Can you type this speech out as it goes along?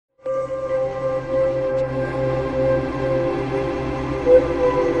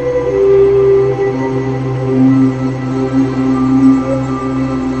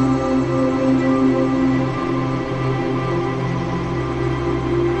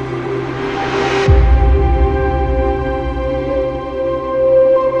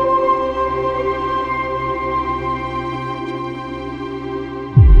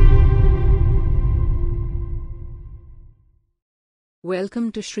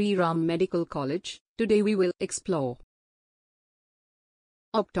Welcome to Shri Medical College. Today we will explore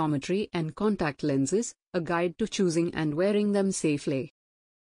optometry and contact lenses, a guide to choosing and wearing them safely.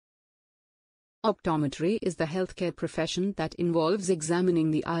 Optometry is the healthcare profession that involves examining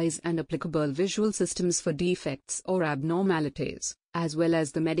the eyes and applicable visual systems for defects or abnormalities, as well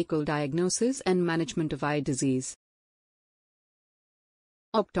as the medical diagnosis and management of eye disease.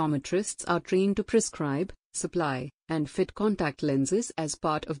 Optometrists are trained to prescribe, supply, and fit contact lenses as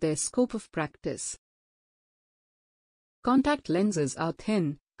part of their scope of practice. Contact lenses are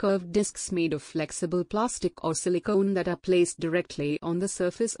thin, curved discs made of flexible plastic or silicone that are placed directly on the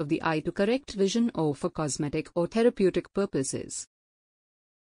surface of the eye to correct vision or for cosmetic or therapeutic purposes.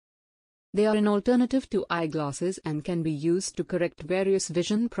 They are an alternative to eyeglasses and can be used to correct various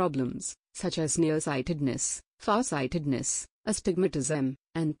vision problems, such as nearsightedness, farsightedness, astigmatism,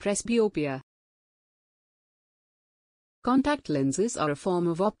 and presbyopia. Contact lenses are a form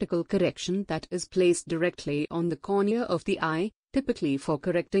of optical correction that is placed directly on the cornea of the eye, typically for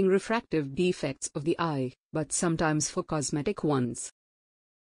correcting refractive defects of the eye, but sometimes for cosmetic ones.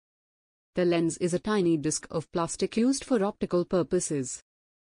 The lens is a tiny disc of plastic used for optical purposes.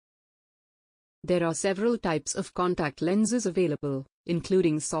 There are several types of contact lenses available,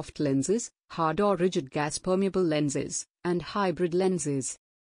 including soft lenses, hard or rigid gas-permeable lenses, and hybrid lenses.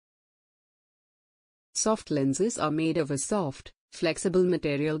 Soft lenses are made of a soft, flexible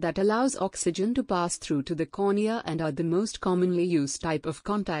material that allows oxygen to pass through to the cornea and are the most commonly used type of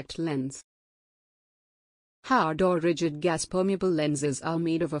contact lens. Hard or rigid gas-permeable lenses are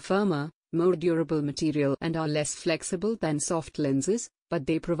made of a firmer, more durable material and are less flexible than soft lenses, but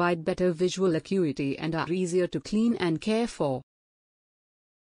they provide better visual acuity and are easier to clean and care for.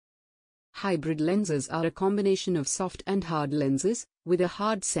 Hybrid lenses are a combination of soft and hard lenses, with a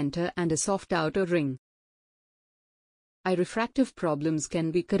hard center and a soft outer ring. Eye refractive problems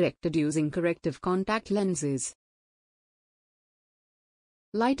can be corrected using corrective contact lenses.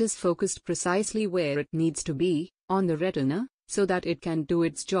 Light is focused precisely where it needs to be, on the retina, so that it can do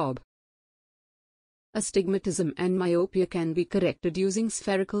its job. Astigmatism and myopia can be corrected using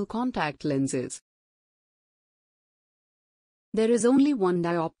spherical contact lenses. There is only one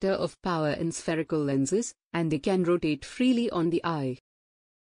diopter of power in spherical lenses, and they can rotate freely on the eye.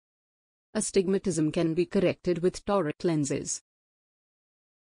 Astigmatism can be corrected with toric lenses.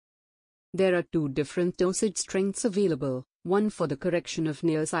 There are two different dosage strengths available, one for the correction of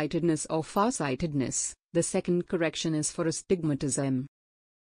nearsightedness or farsightedness, the second correction is for astigmatism.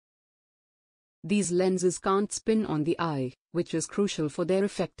 These lenses can't spin on the eye, which is crucial for their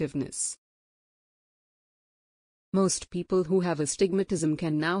effectiveness. Most people who have astigmatism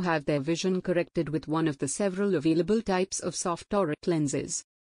can now have their vision corrected with one of the several available types of soft toric lenses.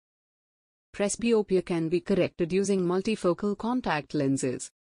 Presbyopia can be corrected using multifocal contact lenses.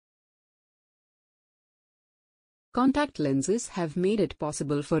 Contact lenses have made it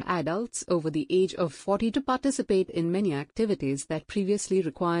possible for adults over the age of 40 to participate in many activities that previously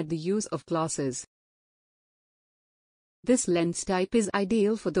required the use of glasses. This lens type is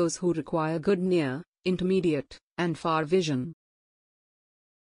ideal for those who require good near, intermediate, and far vision.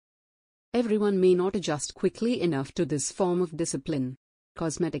 Everyone may not adjust quickly enough to this form of discipline.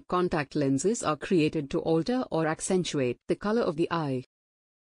 Cosmetic contact lenses are created to alter or accentuate the color of the eye.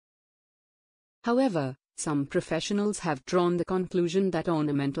 However, some professionals have drawn the conclusion that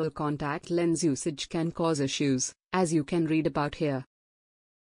ornamental contact lens usage can cause issues, as you can read about here.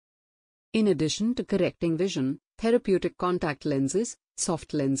 In addition to correcting vision, therapeutic contact lenses,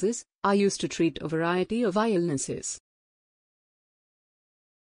 soft lenses, are used to treat a variety of eye illnesses.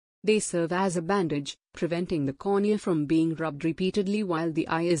 They serve as a bandage, preventing the cornea from being rubbed repeatedly while the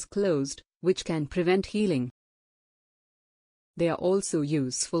eye is closed, which can prevent healing. They are also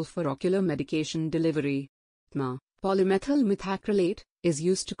useful for ocular medication delivery. Polymethyl methacrylate is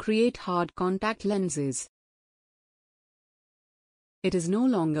used to create hard contact lenses. It is no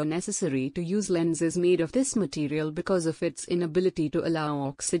longer necessary to use lenses made of this material because of its inability to allow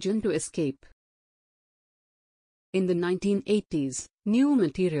oxygen to escape. In the 1980s, new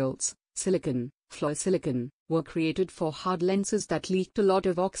materials, silicone, fluorosilicon, were created for hard lenses that leaked a lot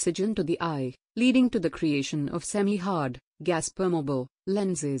of oxygen to the eye, leading to the creation of semi-hard, gas-permeable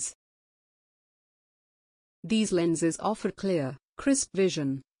lenses. These lenses offer clear, crisp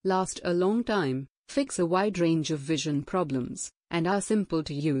vision, last a long time, fix a wide range of vision problems, and are simple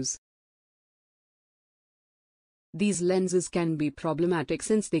to use. These lenses can be problematic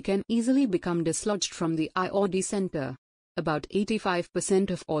since they can easily become dislodged from the eye or decenter. About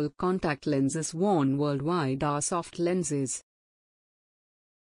 85% of all contact lenses worn worldwide are soft lenses.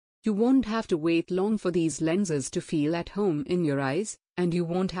 You won't have to wait long for these lenses to feel at home in your eyes, and you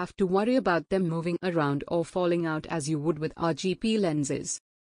won't have to worry about them moving around or falling out as you would with RGP lenses.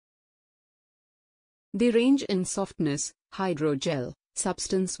 They range in softness, hydrogel,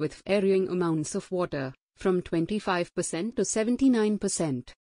 substance with varying amounts of water, from 25% to 79%.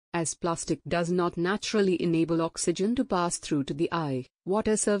 As plastic does not naturally enable oxygen to pass through to the eye,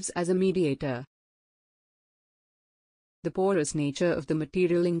 water serves as a mediator. The porous nature of the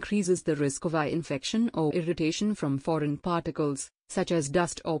material increases the risk of eye infection or irritation from foreign particles, such as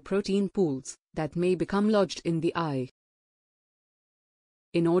dust or protein pools, that may become lodged in the eye.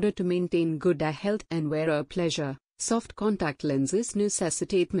 In order to maintain good eye health and wearer pleasure, soft contact lenses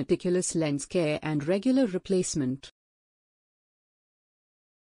necessitate meticulous lens care and regular replacement.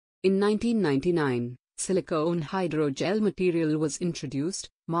 In 1999, silicone hydrogel material was introduced,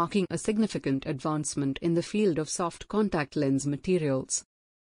 marking a significant advancement in the field of soft contact lens materials.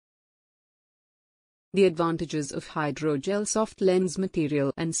 The advantages of hydrogel soft lens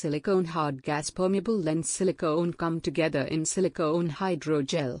material and silicone hard gas permeable lens silicone come together in silicone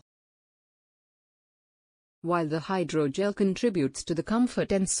hydrogel. While the hydrogel contributes to the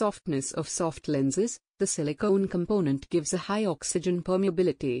comfort and softness of soft lenses, the silicone component gives a high oxygen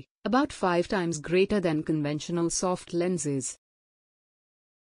permeability, about 5 times greater than conventional soft lenses.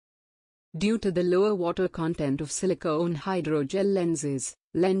 Due to the lower water content of silicone hydrogel lenses,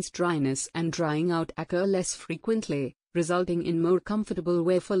 lens dryness and drying out occur less frequently, resulting in more comfortable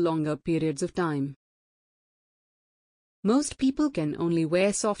wear for longer periods of time. Most people can only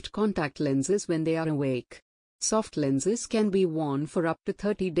wear soft contact lenses when they are awake. Soft lenses can be worn for up to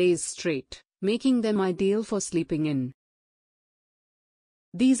 30 days straight, making them ideal for sleeping in.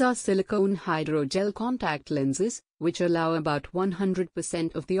 These are silicone hydrogel contact lenses, which allow about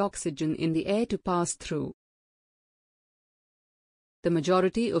 100% of the oxygen in the air to pass through. The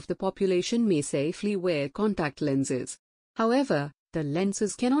majority of the population may safely wear contact lenses. However, the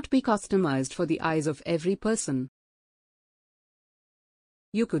lenses cannot be customized for the eyes of every person.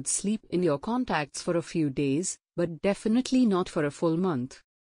 You could sleep in your contacts for a few days, but definitely not for a full month.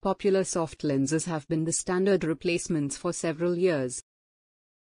 Popular soft lenses have been the standard replacements for several years.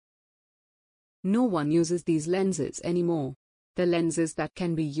 No one uses these lenses anymore. The lenses that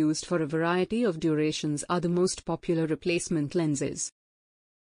can be used for a variety of durations are the most popular replacement lenses.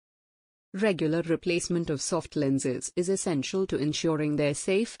 Regular replacement of soft lenses is essential to ensuring their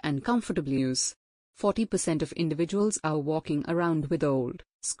safe and comfortable use. 40% of individuals are walking around with old,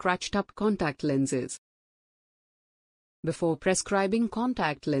 scratched-up contact lenses. Before prescribing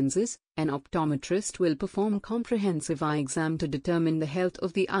contact lenses, an optometrist will perform comprehensive eye exam to determine the health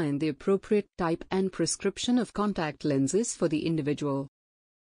of the eye and the appropriate type and prescription of contact lenses for the individual.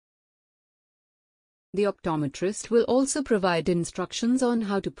 The optometrist will also provide instructions on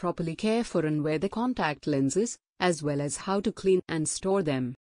how to properly care for and wear the contact lenses, as well as how to clean and store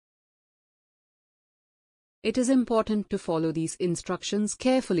them. It is important to follow these instructions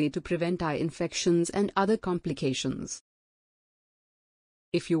carefully to prevent eye infections and other complications.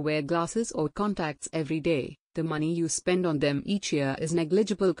 If you wear glasses or contacts every day, the money you spend on them each year is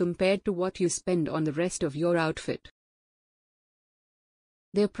negligible compared to what you spend on the rest of your outfit.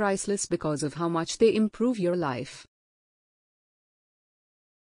 They're priceless because of how much they improve your life.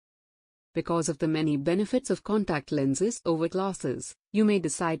 Because of the many benefits of contact lenses over glasses, you may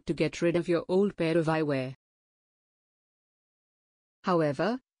decide to get rid of your old pair of eyewear.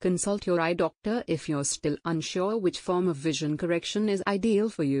 However, consult your eye doctor if you're still unsure which form of vision correction is ideal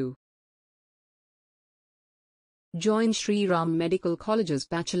for you. Join Shri Medical College's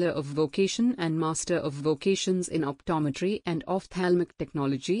Bachelor of Vocation and Master of Vocations in Optometry and Ophthalmic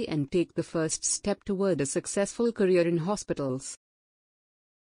Technology and take the first step toward a successful career in hospitals.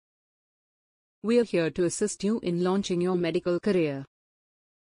 We're here to assist you in launching your medical career.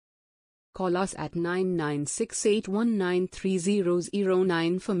 Call us at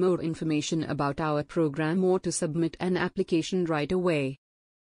 9968193009 for more information about our program or to submit an application right away.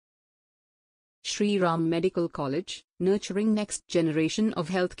 Shri Medical College, nurturing next generation of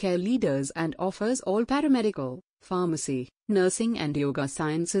healthcare leaders and offers all paramedical, pharmacy, nursing and yoga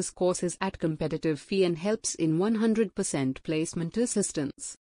sciences courses at competitive fee and helps in 100% placement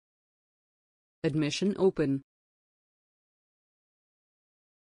assistance. Admission open.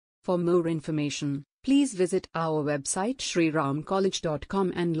 For more information, please visit our website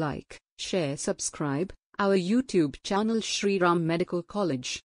shriramcollege.com and like, share, subscribe our YouTube channel Shri Medical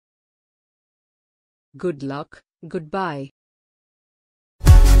College. Good luck, goodbye.